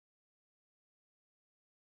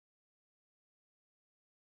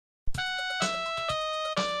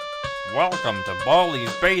Welcome to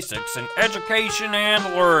Baldi's Basics in Education and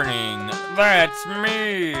Learning. That's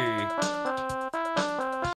me.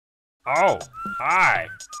 Oh, hi.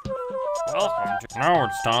 Welcome to... Now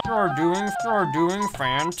it's time. You're doing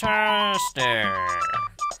fantastic.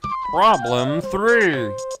 Problem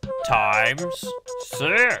 3 times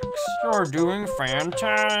 6. You're doing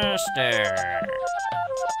fantastic.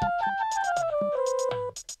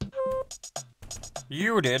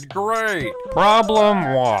 You did great.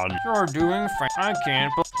 Problem 1. You're doing I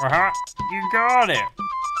can't believe... You got it.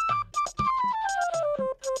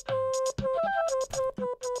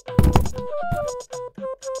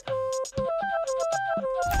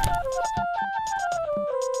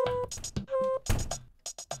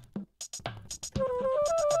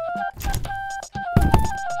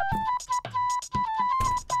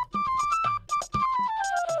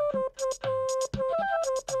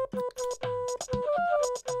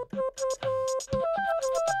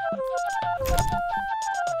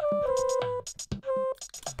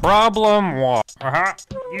 Problem 1.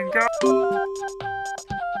 You got...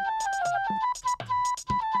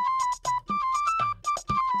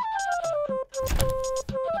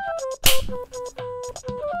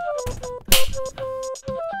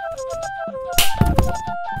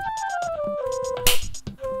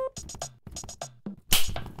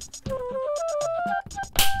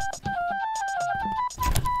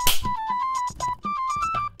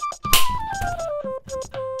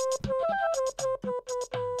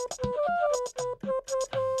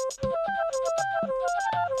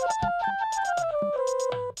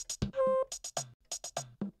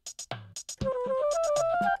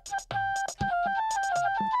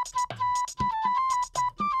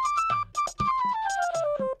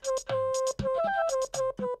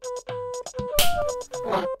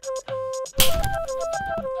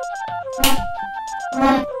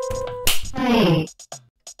 Hey,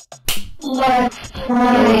 let's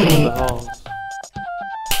play.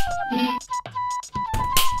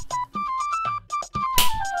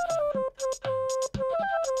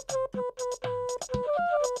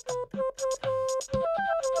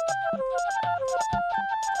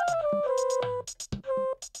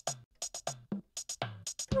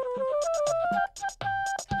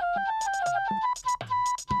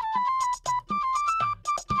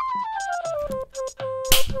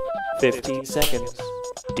 15 seconds.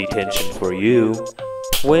 Detention for you.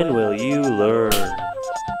 When will you learn?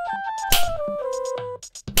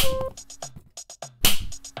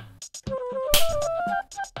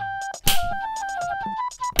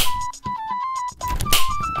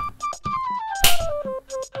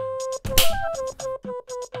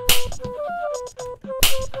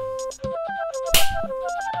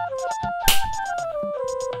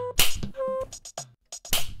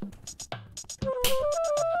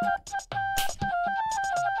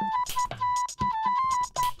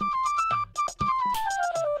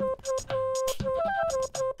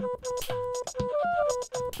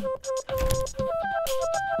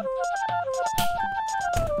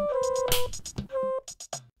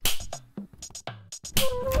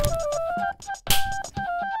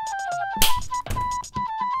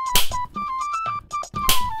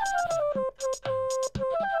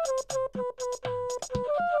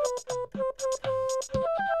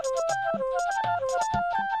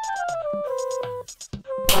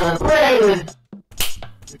 Play.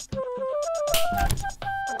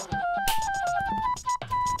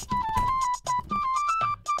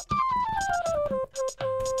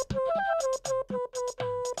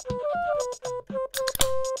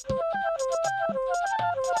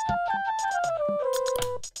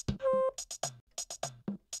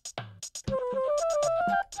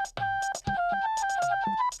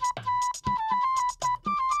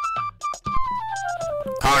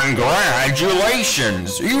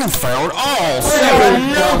 Congratulations! You found all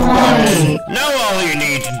 7 notebooks! Now all you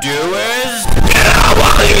need to do is... Get out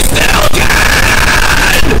while you still can!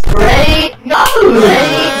 Great!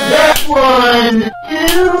 That's 1,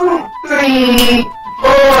 2, 3,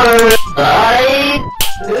 4, 5.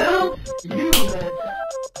 You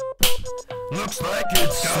Looks like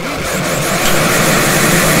it's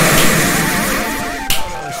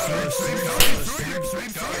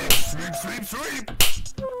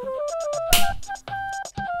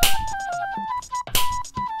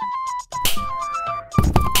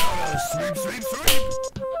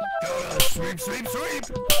Sweep!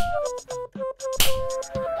 Sweep!